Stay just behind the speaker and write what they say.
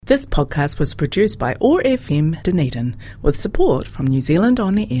This podcast was produced by OAR FM Dunedin with support from New Zealand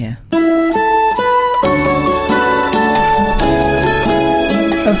On the Air.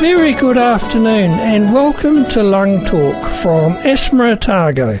 A very good afternoon and welcome to Lung Talk from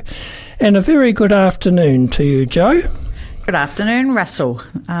Esmeralda. And a very good afternoon to you, Joe. Good afternoon, Russell.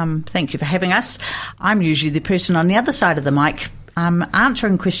 Thank you for having us. I'm usually the person on the other side of the mic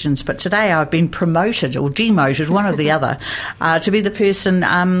answering questions, but today I've been promoted or demoted, one or the other, to be the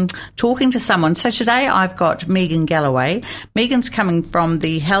person talking to someone. So today I've got Megan Galloway. Megan's coming from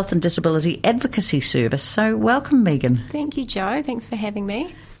the Health and Disability Advocacy Service. So welcome, Megan. Thank you, Joe. Thanks for having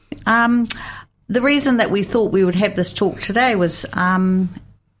me. The reason that we thought we would have this talk today was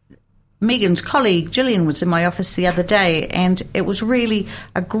Megan's colleague Gillian was in my office the other day, and it was really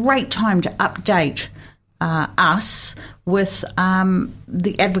a great time to update us with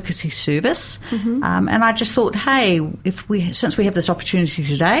the advocacy service. Mm-hmm. And I just thought, hey, since we have this opportunity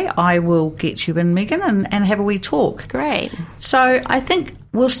today, I will get you in, Megan, and have a wee talk. Great. So I think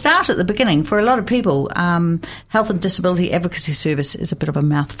we'll start at the beginning. For a lot of people, Health and Disability Advocacy Service is a bit of a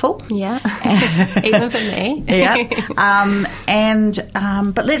mouthful. Yeah, even for me. Yeah.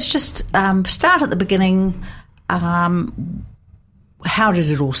 But let's just start at the beginning. How did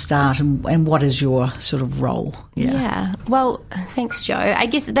it all start, and what is your sort of role? Yeah. Well, thanks, Joe. I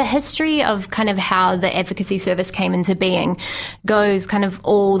guess the history of kind of how the advocacy service came into being goes kind of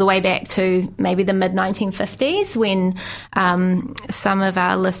all the way back to maybe the mid-1950s, when some of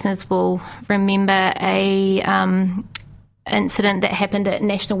our listeners will remember a incident that happened at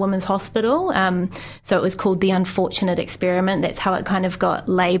National Women's Hospital. So it was called the Unfortunate Experiment. That's how it kind of got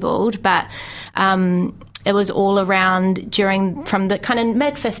labelled. But it was all around from the kind of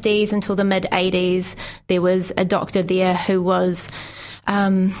mid-50s until the mid-80s. There was a doctor there who was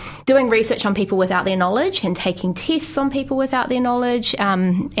doing research on people without their knowledge and taking tests on people without their knowledge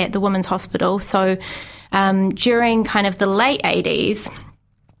at the Women's Hospital. So during kind of the late 80s,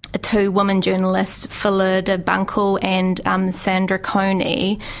 two women journalists, Phillida Bunkle and Sandra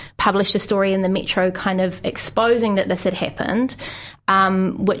Coney, published a story in the Metro kind of exposing that this had happened,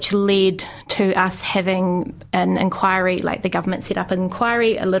 which led to us having an inquiry, like the government set up an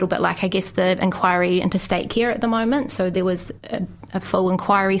inquiry, a little bit like, I guess, the inquiry into state care at the moment. So there was a full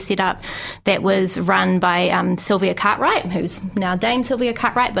inquiry set up that was run by Sylvia Cartwright, who's now Dame Sylvia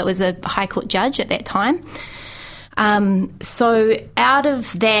Cartwright, but was a High Court judge at that time. So out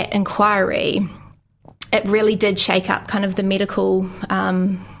of that inquiry, it really did shake up kind of the medical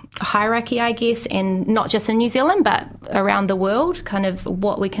hierarchy, I guess, and not just in New Zealand, but around the world, kind of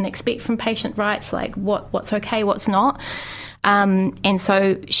what we can expect from patient rights, like what's okay, what's not. And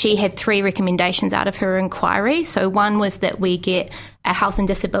so she had 3 recommendations out of her inquiry. So one was that we get a Health and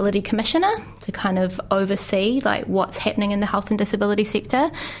Disability Commissioner to kind of oversee like what's happening in the health and disability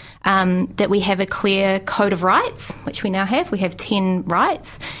sector, that we have a clear code of rights, which we now have. We have 10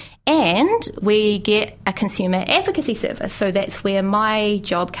 rights. And we get a consumer advocacy service. So that's where my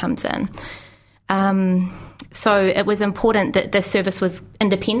job comes in. So it was important that this service was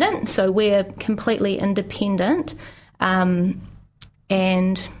independent. So we're completely independent. And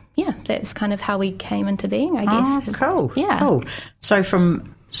yeah, that's kind of how we came into being, I guess. Oh, cool. Yeah. Cool. So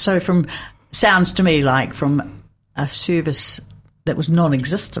from sounds to me like from a service that was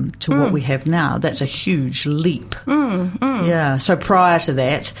non-existent to what we have now, that's a huge leap. Yeah. So prior to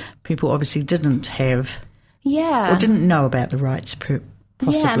that, people obviously didn't have, or didn't know about the rights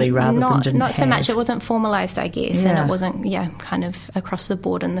possibly, rather than didn't not so have. much. It wasn't formalised, I guess, and it wasn't, kind of across the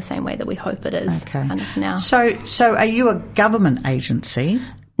board in the same way that we hope it is kind of now. So are you a government agency?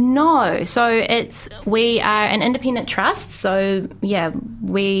 No, so we are an independent trust. So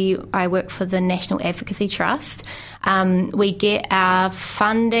I work for the National Advocacy Trust. We get our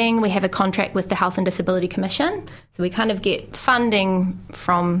funding. We have a contract with the Health and Disability Commission. So we kind of get funding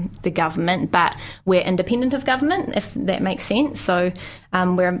from the government, but we're independent of government, if that makes sense. So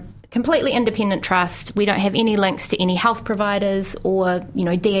we're a completely independent trust. We don't have any links to any health providers or,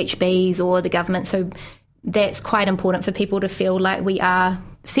 DHBs or the government. So that's quite important for people to feel like we are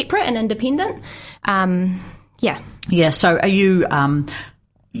separate and independent. Yeah, so are you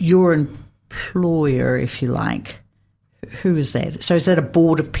your employer, if you like? Who is that? So is that a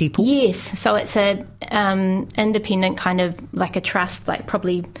board of people? Yes, so it's a independent kind of like a trust, like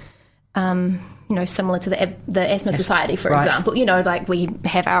probably similar to the Asthma Society, for example. Like we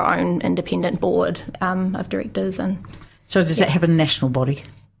have our own independent board of directors. And so does that have a national body?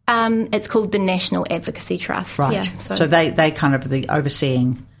 It's called the National Advocacy Trust. Right. Yeah, so they kind of the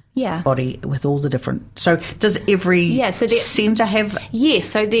overseeing body with all the different. So does every centre have? Yes.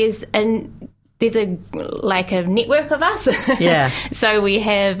 So there's there's a network of us. Yeah. So we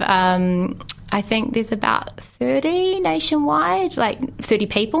have, I think there's about 30 nationwide, 30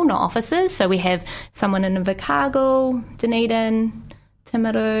 people, not officers. So we have someone in Invercargill, Dunedin,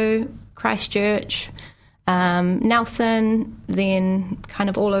 Timaru, Christchurch, Nelson, then kind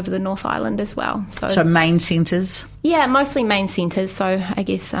of all over the North Island as well. So main centres? Yeah, mostly main centres. So I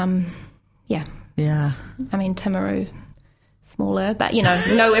guess, yeah. Yeah. I mean, Timaru, smaller, but,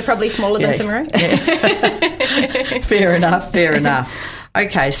 nowhere probably smaller than Timaru. Yeah. Fair enough.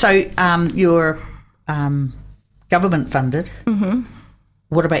 Okay, so you're government funded. Mm-hmm.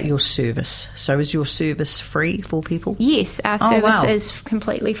 What about your service? So is your service free for people? Yes, our service is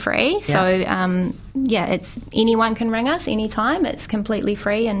completely free. Yeah. So, it's anyone can ring us anytime. It's completely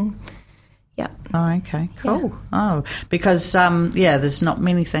free and, yeah. Oh, okay, cool. Yeah. Oh, because, there's not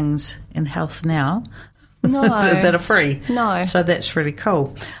many things in health now no. that are free. No. So that's really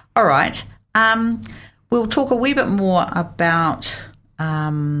cool. All right. We'll talk a wee bit more about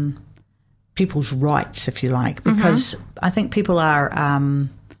people's rights, if you like, because I think people are,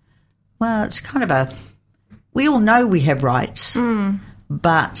 it's kind of we all know we have rights,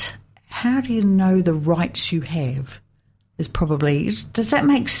 but how do you know the rights you have is probably, does that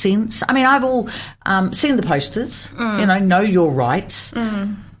make sense? I mean, I've all seen the posters, know your rights.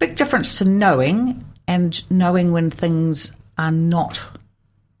 Big difference to knowing and knowing when things are not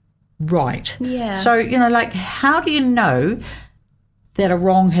right. Yeah. So, how do you know that a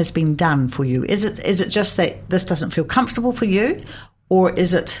wrong has been done for you? Is it just that this doesn't feel comfortable for you, or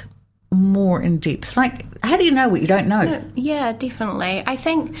is it more in depth? How do you know what you don't know? Yeah, definitely. I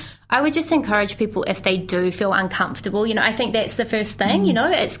think I would just encourage people, if they do feel uncomfortable, I think that's the first thing,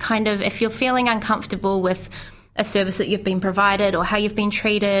 it's kind of, if you're feeling uncomfortable with a service that you've been provided or how you've been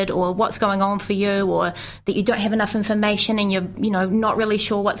treated or what's going on for you, or that you don't have enough information and you're not really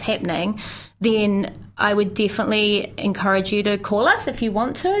sure what's happening, then I would definitely encourage you to call us if you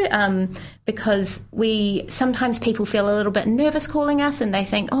want to, because sometimes people feel a little bit nervous calling us and they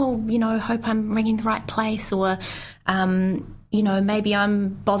think, hope I'm ringing the right place, or maybe I'm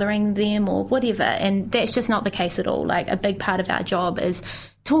bothering them or whatever, and that's just not the case at all. A big part of our job is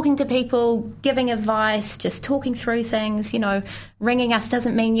talking to people, giving advice, just talking through things. Ringing us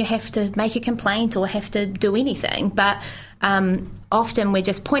doesn't mean you have to make a complaint or have to do anything, but often we're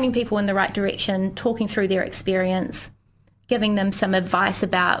just pointing people in the right direction, talking through their experience, giving them some advice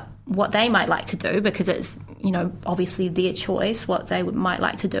about what they might like to do, because it's, obviously their choice what they might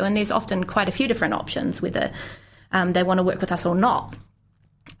like to do, and there's often quite a few different options whether they want to work with us or not.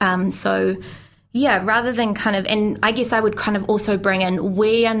 Rather than and I guess I would kind of also bring in,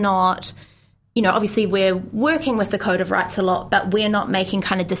 we are not, obviously we're working with the Code of Rights a lot, but we're not making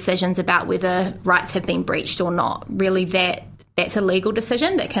kind of decisions about whether rights have been breached or not. Really, that's a legal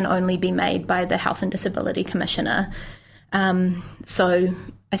decision that can only be made by the Health and Disability Commissioner. So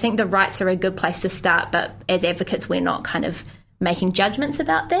I think the rights are a good place to start, but as advocates, we're not kind of making judgments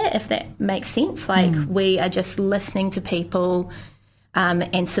about that, if that makes sense. We are just listening to people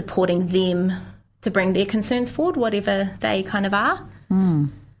and supporting them to bring their concerns forward, whatever they kind of are.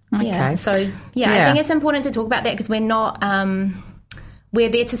 Okay. Yeah. So, I think it's important to talk about that, because we're not, we're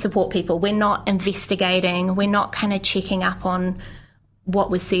there to support people. We're not investigating. We're not kind of checking up on what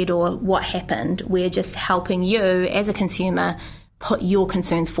was said or what happened. We're just helping you as a consumer put your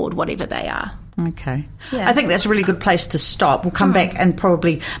concerns forward, whatever they are. Okay. Yeah. I think that's a really good place to stop. We'll come back and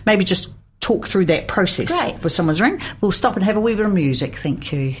probably maybe just talk through that process with someone's ring. We'll stop and have a wee bit of music.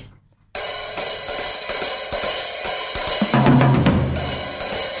 Thank you.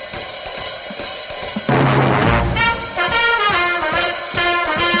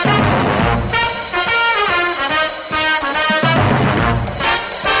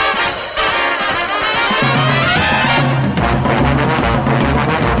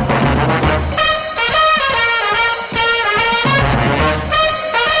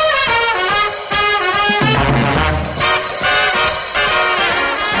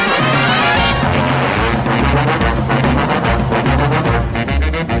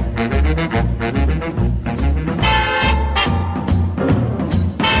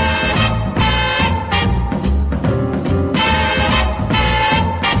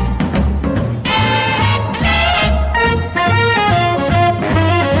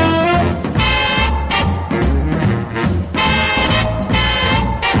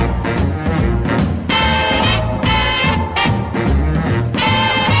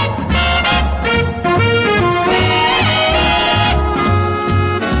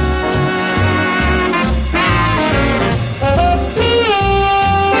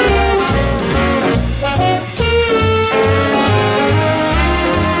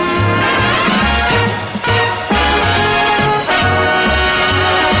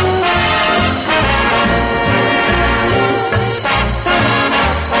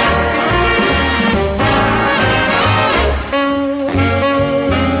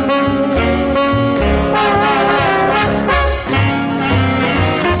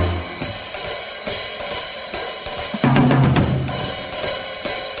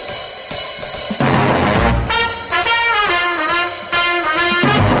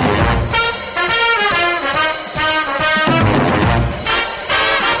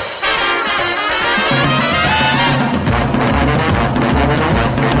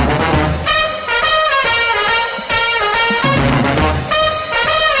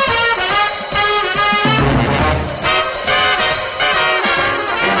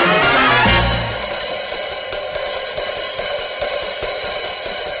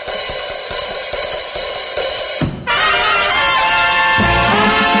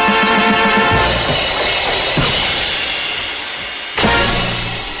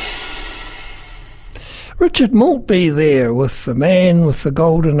 Richard Maltby there with The Man with the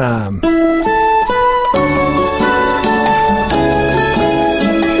Golden Arm.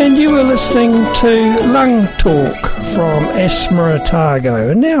 And you were listening to Lung Talk from Asthma Otago.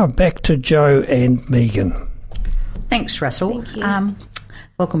 And now back to Joe and Megan. Thanks, Russell. Thank you.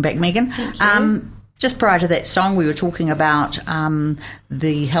 Welcome back, Megan. Thank you. Just prior to that song, we were talking about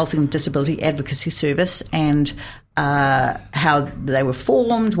the Health and Disability Advocacy Service and how they were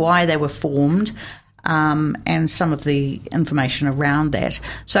formed, why they were formed, and some of the information around that.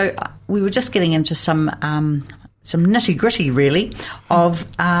 So we were just getting into some nitty-gritty, really, of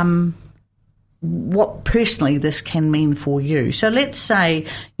what personally this can mean for you. So let's say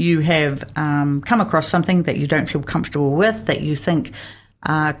you have come across something that you don't feel comfortable with, that you think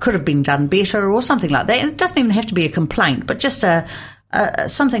could have been done better or something like that. And it doesn't even have to be a complaint, but just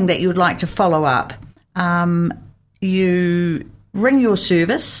something that you would like to follow up. You ring your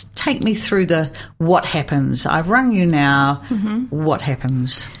service. Take me through the what happens. I've rung you now. Mm-hmm. What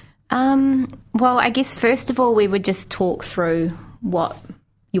happens? Well, I guess first of all, we would just talk through what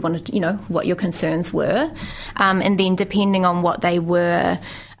you wanted, what your concerns were. And then depending on what they were,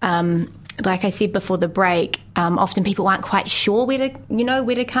 like I said before the break, often people aren't quite sure where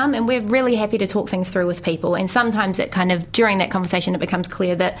to come, and we're really happy to talk things through with people. And sometimes it kind of, during that conversation, it becomes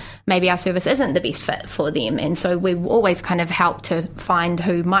clear that maybe our service isn't the best fit for them. And so we always kind of help to find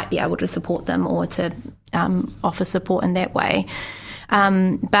who might be able to support them or to offer support in that way.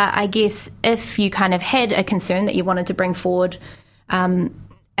 But I guess if you kind of had a concern that you wanted to bring forward, our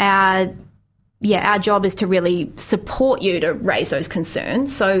job is to really support you to raise those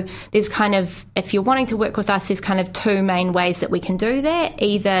concerns. So there's kind of, if you're wanting to work with us, there's kind of two main ways that we can do that,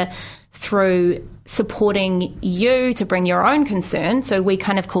 either through supporting you to bring your own concerns. So we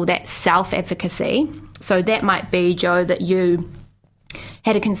kind of call that self-advocacy. So that might be, Joe, that you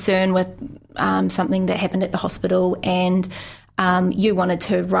had a concern with something that happened at the hospital, and you wanted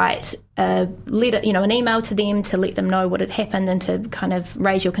to write a letter, an email to them to let them know what had happened and to kind of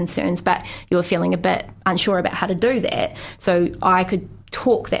raise your concerns, but you were feeling a bit unsure about how to do that. So I could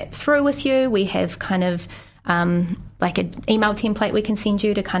talk that through with you. We have kind of like an email template we can send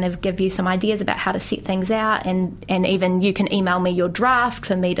you to kind of give you some ideas about how to set things out, and even you can email me your draft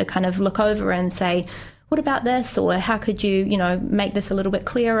for me to kind of look over and say, what about this, or how could you, make this a little bit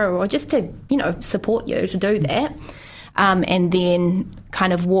clearer, or just to, support you to do that. And then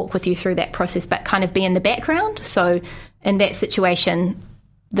kind of walk with you through that process, but kind of be in the background. So in that situation,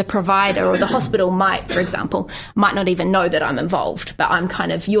 the provider or the hospital might, for example, might not even know that I'm involved, but I'm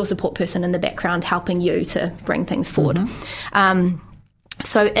kind of your support person in the background helping you to bring things forward. Mm-hmm.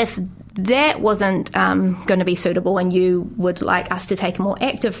 So if that wasn't going to be suitable and you would like us to take a more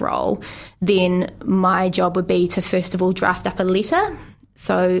active role, then my job would be to first of all draft up a letter.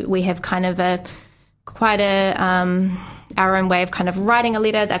 So we have kind of our own way of kind of writing a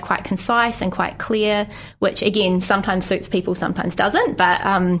letter. They're quite concise and quite clear, which again sometimes suits people, sometimes doesn't,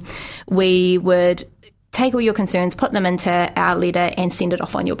 but we would take all your concerns, put them into our letter and send it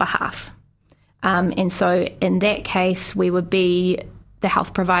off on your behalf. And so in that case, the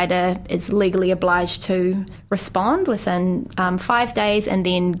health provider is legally obliged to respond within 5 days and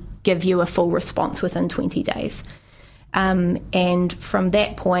then give you a full response within 20 days. And from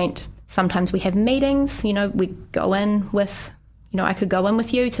that point, sometimes we have meetings, we go in with, I could go in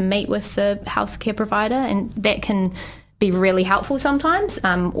with you to meet with the healthcare provider, and that can be really helpful sometimes,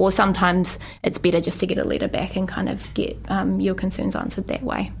 or sometimes it's better just to get a letter back and kind of get your concerns answered that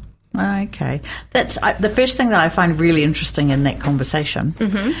way. Okay. That's the first thing that I find really interesting in that conversation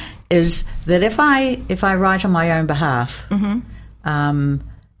mm-hmm. is that if I write on my own behalf, mm-hmm.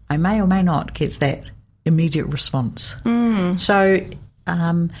 I may or may not get that immediate response. Mm. So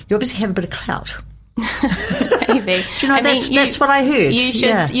you obviously have a bit of clout. Maybe. That's what I heard.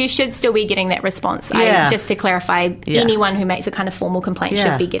 You should still be getting that response. Yeah. Just to clarify, anyone who makes a kind of formal complaint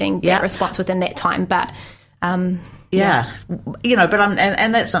should be getting that response within that time. But but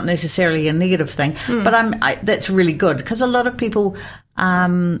and that's not necessarily a negative thing. But that's really good, because a lot of people,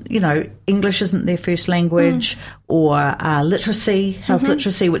 English isn't their first language, or literacy, health mm-hmm.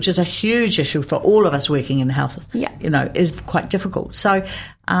 literacy, which is a huge issue for all of us working in health. Yeah. Is quite difficult. So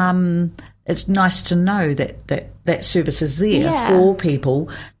it's nice to know that service is there for people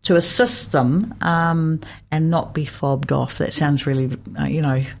to assist them and not be fobbed off. That sounds really,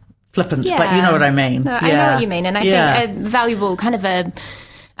 flippant, but you know what I mean. No, I know what you mean, and I think a valuable kind of a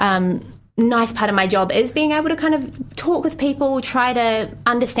nice part of my job is being able to kind of talk with people, try to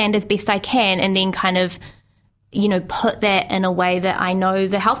understand as best I can, and then kind of, put that in a way that I know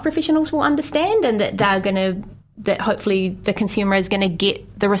the health professionals will understand, and that they're going to that hopefully the consumer is going to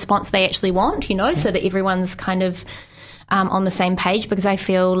get the response they actually want, so that everyone's kind of on the same page, because I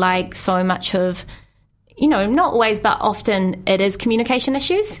feel like so much of, not always, but often it is communication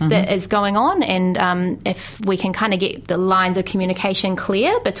issues that is going on. And if we can kind of get the lines of communication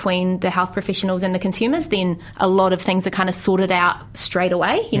clear between the health professionals and the consumers, then a lot of things are kind of sorted out straight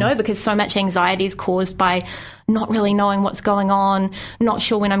away, because so much anxiety is caused by not really knowing what's going on, not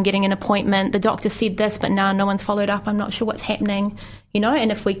sure when I'm getting an appointment. The doctor said this, but now no one's followed up. I'm not sure what's happening,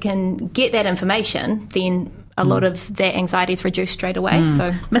 and if we can get that information, then a lot of that anxiety is reduced straight away.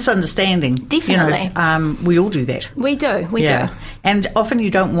 So misunderstanding. Definitely. We all do that. We do. And often you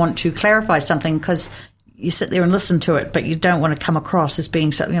don't want to clarify something because you sit there and listen to it, but you don't want to come across as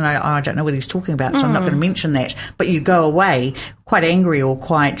being something, I don't know what he's talking about, so I'm not going to mention that. But you go away quite angry or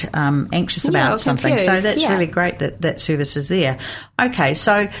quite anxious about something. Confused. So that's really great that service is there. Okay,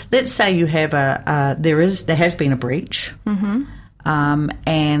 so let's say you have there has been a breach,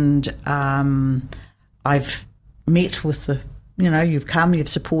 and I've met with the, you've come, you've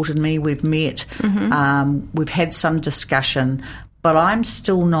supported me, we've met, we've had some discussion, but I'm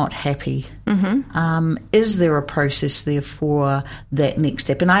still not happy. Is there a process there for that next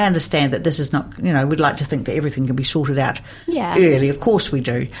step? And I understand that this is not, we'd like to think that everything can be sorted out early. Of course we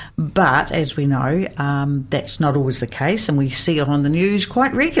do. But as we know, that's not always the case. And we see it on the news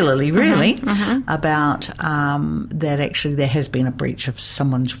quite regularly, really, about that actually there has been a breach of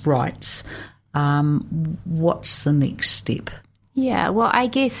someone's rights. What's the next step? Yeah, well, I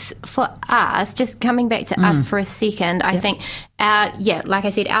guess for us, just coming back to us for a second, I think, like I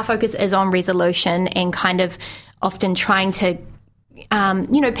said, our focus is on resolution and kind of often trying to,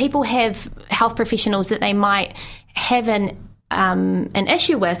 people have health professionals that they might have an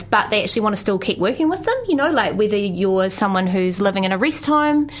issue with, but they actually want to still keep working with them, like whether you're someone who's living in a rest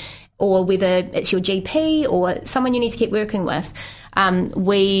home or whether it's your GP or someone you need to keep working with.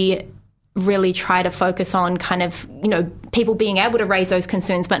 We really try to focus on kind of, people being able to raise those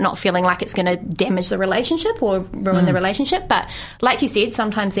concerns but not feeling like it's going to damage the relationship or ruin the relationship. But like you said,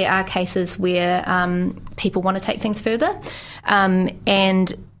 sometimes there are cases where people want to take things further.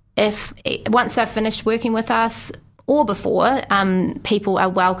 And once they've finished working with us or before, people are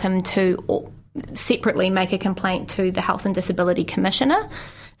welcome to separately make a complaint to the Health and Disability Commissioner.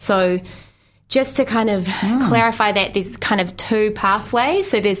 So just to kind of clarify that, there's kind of two pathways.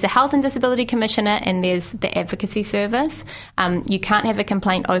 So there's the Health and Disability Commissioner and there's the Advocacy Service. You can't have a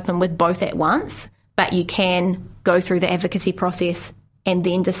complaint open with both at once, but you can go through the advocacy process and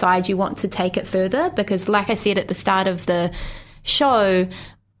then decide you want to take it further. Because like I said at the start of the show,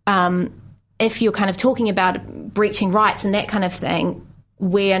 if you're kind of talking about breaching rights and that kind of thing,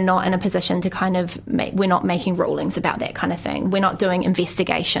 we're not in a position to kind of we're not making rulings about that kind of thing. We're not doing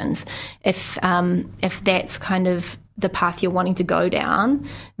investigations. If that's kind of the path you're wanting to go down,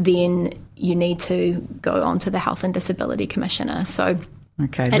 then you need to go on to the Health and Disability Commissioner. So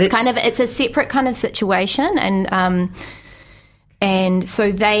it's a separate kind of situation, and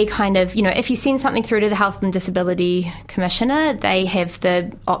so they kind of, if you send something through to the Health and Disability Commissioner, they have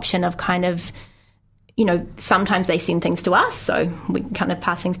the option of kind of, sometimes they send things to us, so we kind of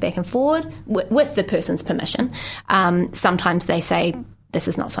pass things back and forward with the person's permission. Sometimes they say, this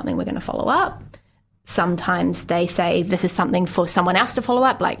is not something we're going to follow up. Sometimes they say, this is something for someone else to follow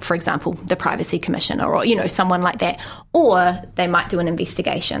up, like, for example, the Privacy Commissioner or, someone like that. Or they might do an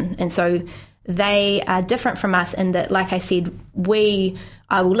investigation. And so they are different from us in that, like I said,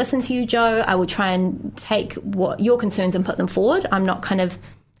 I will listen to you, Joe. I will try and take what your concerns and put them forward. I'm not kind of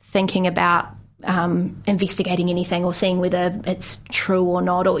thinking about investigating anything or seeing whether it's true or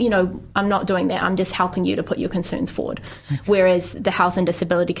not, or I'm not doing that. I'm just helping you to put your concerns forward. Okay. Whereas the Health and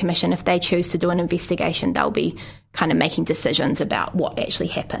Disability Commission, if they choose to do an investigation, they'll be kind of making decisions about what actually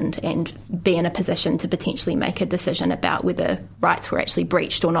happened and be in a position to potentially make a decision about whether rights were actually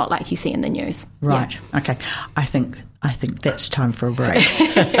breached or not, like you see in the news. Right. Yeah. Okay. I think that's time for a break.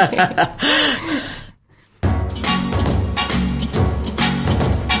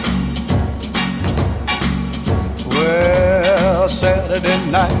 Well,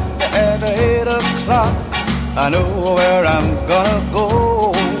 Saturday night at 8 o'clock, I know where I'm gonna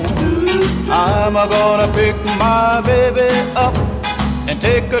go. I'm gonna pick my baby up and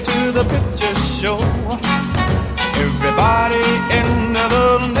take her to the picture show. Everybody in the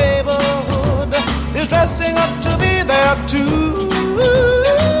little neighborhood is dressing up to be there too.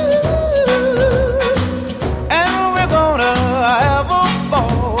 And we're gonna have a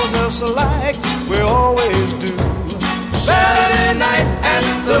ball just like we always do. Saturday night at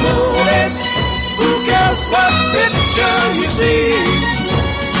the movies, who cares what picture you see?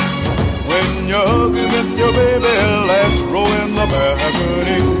 When you're hugging with your your baby last row in the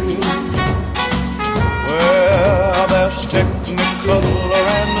balcony. Well, there's Technicolor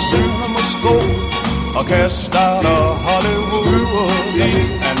and the CinemaScope, cast out of Hollywood,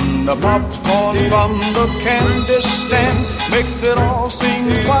 and the popcorn from the candy stand makes it all seem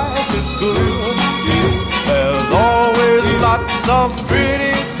twice as good. There's always lots of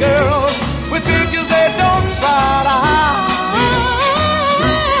pretty girls with figures they don't try to hide,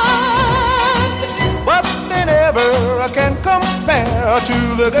 but they never can compare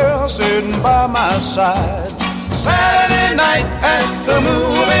to the girl sitting by my side. Saturday night at the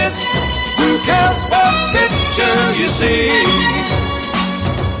movies, who cares what picture you see?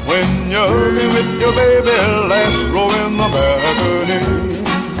 When you're hugging with your baby last row in the balcony.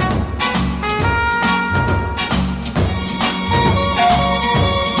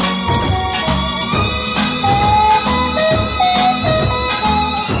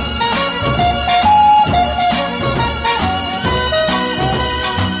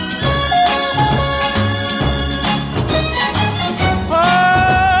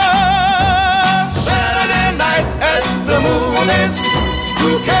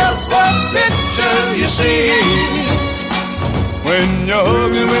 Who cares what picture you see? When you're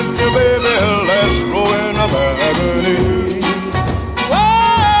hugging with your baby last row in a balcony.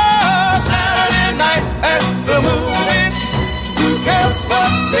 Oh, Saturday night at the movies. Who cares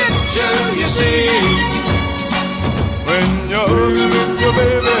what picture you see? When you're hugging with your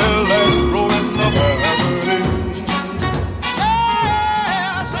baby last row in the balcony.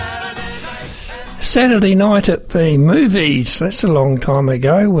 Yeah, Saturday night at the movies. That's a long time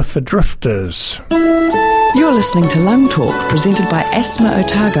ago with the Drifters. You're listening to Lung Talk, presented by Asthma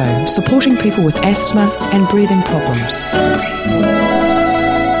Otago, supporting people with asthma and breathing problems.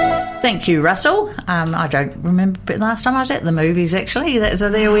 Thank you, Russell. I don't remember the last time I was at the movies, actually. So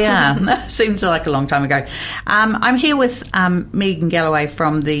there we are. Seems like a long time ago. I'm here with Megan Galloway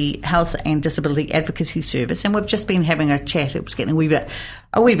from the Health and Disability Advocacy Service, and we've just been having a chat. It was getting a wee bit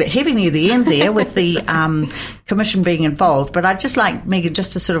heavy near the end there with the Commission being involved. But I'd just like, Megan,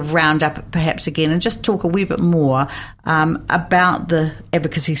 just to sort of round up perhaps again and just talk a wee bit more about the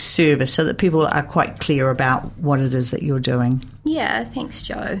Advocacy Service so that people are quite clear about what it is that you're doing. Yeah, thanks,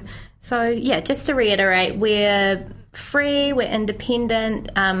 Jo. So, yeah, just to reiterate, we're free, we're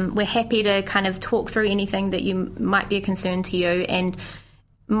independent, we're happy to kind of talk through anything that you might be a concern to you, and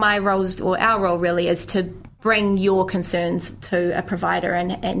my roles, or our role really, is to bring your concerns to a provider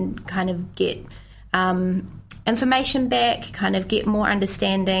and kind of get information back, kind of get more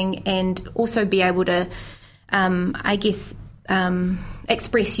understanding, and also be able to,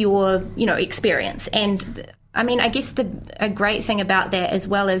 express your, experience. And I mean, I guess a great thing about that, as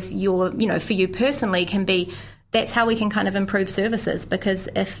well as your, for you personally, can be that's how we can kind of improve services, because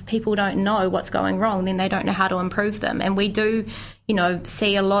if people don't know what's going wrong, then they don't know how to improve them. And we do,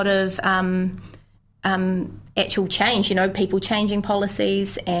 see a lot of actual change, people changing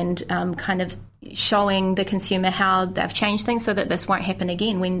policies and kind of showing the consumer how they've changed things so that this won't happen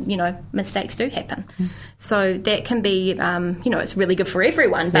again when, mistakes do happen. So that can be, it's really good for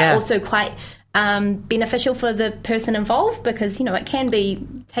everyone, but also quite beneficial for the person involved, because it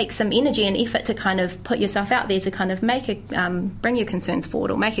can take some energy and effort to kind of put yourself out there to kind of bring your concerns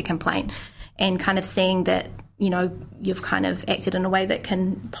forward or make a complaint, and kind of seeing that you've kind of acted in a way that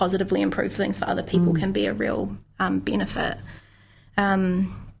can positively improve things for other people can be a real benefit.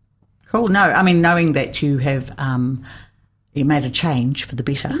 Cool. No, I mean, knowing that you have you made a change for the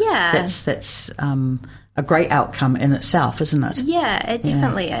better. Yeah, that's a great outcome in itself, isn't it? Yeah, it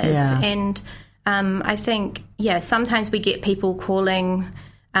definitely is. Yeah. And I think, sometimes we get people calling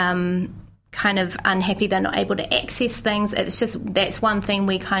kind of unhappy they're not able to access things. It's just, that's one thing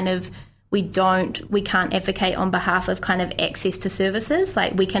we can't advocate on behalf of kind of access to services.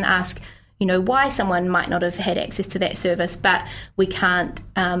 Like, we can ask, why someone might not have had access to that service, but we can't,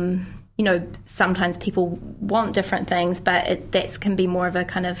 sometimes people want different things, but that can be more of a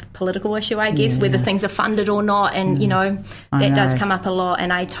kind of political issue, I guess, whether things are funded or not. And, that does come up a lot,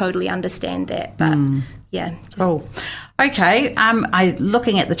 and I totally understand that. But, Cool. Okay, I'm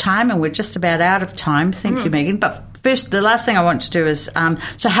looking at the time, and we're just about out of time. Thank you, Megan. But first, the last thing I want to do is,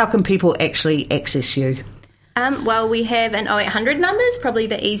 so how can people actually access you? Well, we have an 0800 number, is probably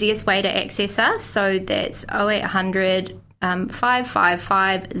the easiest way to access us. So that's 0800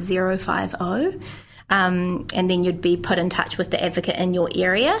 555 050, and then you'd be put in touch with the advocate in your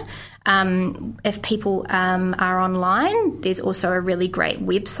area. If people are online, there's also a really great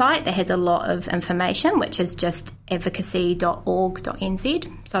website that has a lot of information, which is just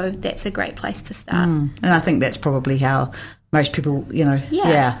advocacy.org.nz. So that's a great place to start. And I think that's probably how most people,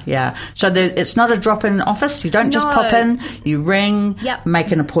 yeah. So it's not a drop-in office. You don't just pop in. You ring,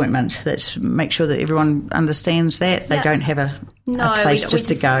 make an appointment. Make sure that everyone understands that. They don't have a place just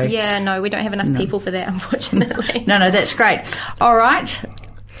to go. Yeah, no, we don't have enough people for that, unfortunately. No, that's great. All right.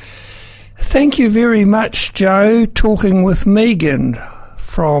 Thank you very much, Joe, talking with Megan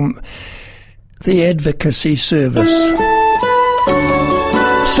from the Advocacy Service.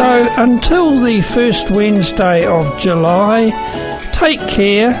 So until the first Wednesday of July, take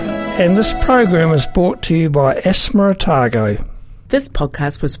care, and this program is brought to you by Asthma Otago. This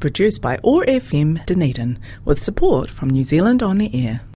podcast was produced by OAR FM Dunedin with support from New Zealand On the Air.